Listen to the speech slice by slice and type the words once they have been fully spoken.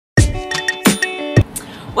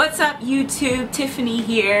What's up YouTube, Tiffany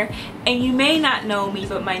here, and you may not know me,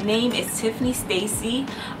 but my name is Tiffany Stacy.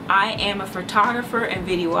 I am a photographer and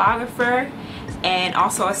videographer and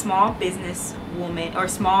also a small business woman or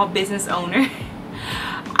small business owner.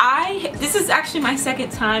 This is actually my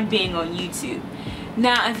second time being on YouTube.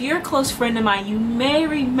 Now if you're a close friend of mine, you may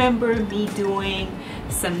remember me doing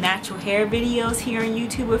some natural hair videos here on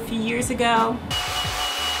YouTube a few years ago.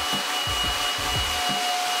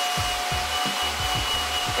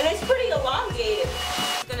 And it's pretty elongated.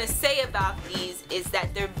 What I'm gonna say about these is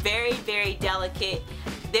that they're very, very delicate.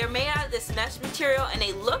 They're made out of this mesh material and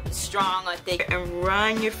they look strong on thick. And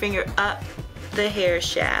run your finger up the hair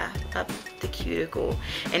shaft, up the cuticle,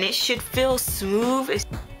 and it should feel smooth.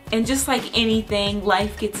 And just like anything,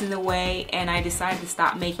 life gets in the way, and I decided to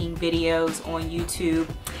stop making videos on YouTube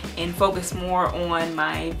and focus more on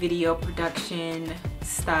my video production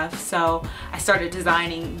stuff. So I started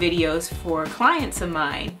designing videos for clients of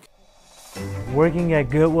mine. Working at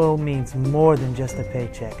Goodwill means more than just a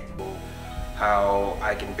paycheck. How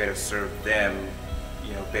I can better serve them,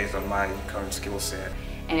 based on my current skill set.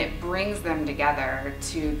 And it brings them together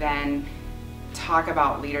to then talk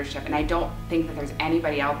about leadership. And I don't think that there's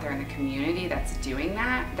anybody out there in the community that's doing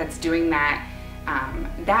that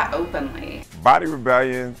that openly. Body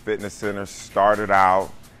Rebellion Fitness Center started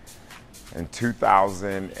out in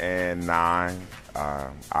 2009.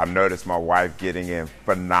 I noticed my wife getting in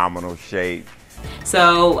phenomenal shape.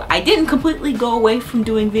 So I didn't completely go away from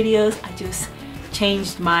doing videos, I just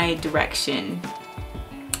changed my direction.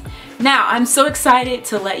 Now I'm so excited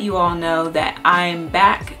to let you all know that I'm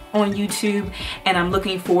back on YouTube and I'm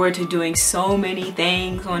looking forward to doing so many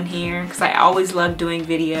things on here because I always love doing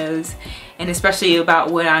videos, and especially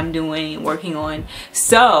about what I'm doing and working on.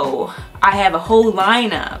 So I have a whole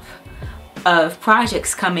lineup of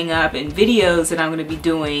projects coming up and videos that I'm going to be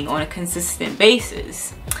doing on a consistent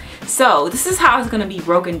basis. So this is how it's going to be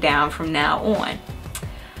broken down from now on.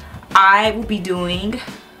 I will be doing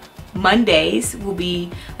Mondays will be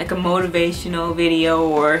like a motivational video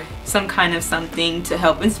or some kind of something to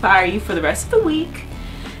help inspire you for the rest of the week.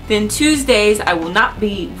 Then Tuesdays I will not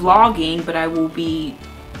be vlogging, but I will be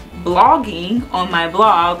blogging on my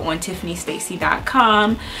blog on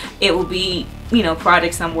tiffanystacy.com. It will be,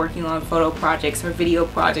 projects I'm working on, photo projects or video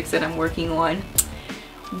projects that I'm working on.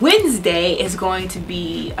 Wednesday is going to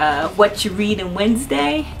be What You Read in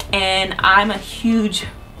Wednesday, and I'm a huge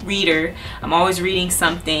reader. I'm always reading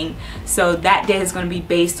something, so that day is going to be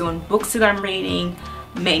based on books that I'm reading,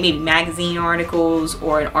 maybe magazine articles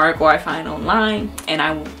or an article I find online, and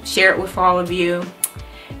I will share it with all of you.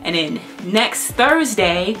 And then next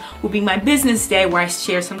Thursday will be my business day, where I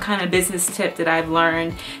share some kind of business tip that I've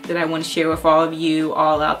learned that I want to share with all of you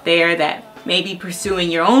all out there that may be pursuing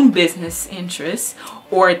your own business interests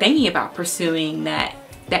or thinking about pursuing that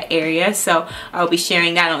area. So I'll be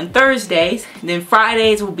sharing that on Thursdays. And then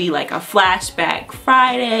Fridays will be like a flashback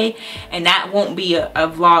Friday, and that won't be a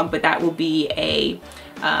vlog, but that will be a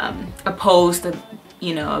post, a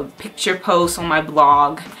picture post on my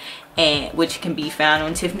blog, and which can be found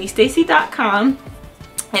on tiffanystacy.com.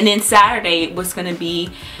 And then Saturday was going to be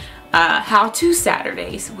how-to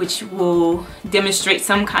Saturdays, which will demonstrate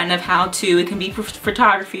some kind of how-to. It can be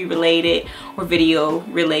photography related or video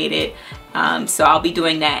related. So I'll be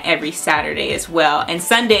doing that every Saturday as well. And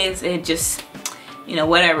Sundays, it just,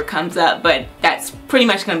 whatever comes up, but that's pretty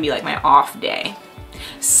much going to be like my off day.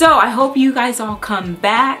 So I hope you guys all come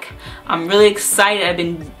back. I'm really excited. I've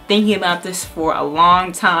been thinking about this for a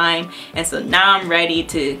long time, and so now I'm ready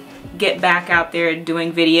to get back out there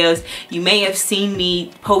doing videos. You may have seen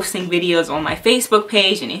me posting videos on my Facebook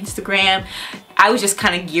page and Instagram. I was just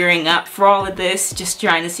kind of gearing up for all of this, just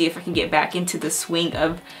trying to see if I can get back into the swing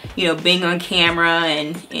of, being on camera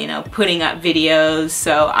and, putting up videos.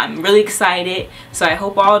 So I'm really excited. So I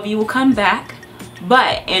hope all of you will come back.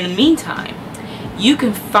 But in the meantime, you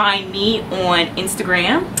can find me on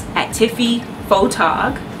Instagram at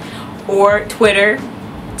TiffyPhotog or Twitter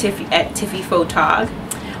at TiffyPhotog.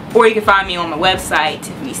 Or you can find me on my website,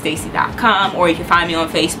 tiffanystacy.com, or you can find me on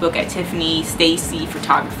Facebook at Tiffany Stacy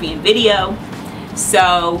Photography and Video.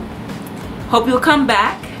 So, hope you'll come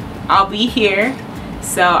back. I'll be here.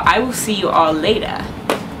 So, I will see you all later.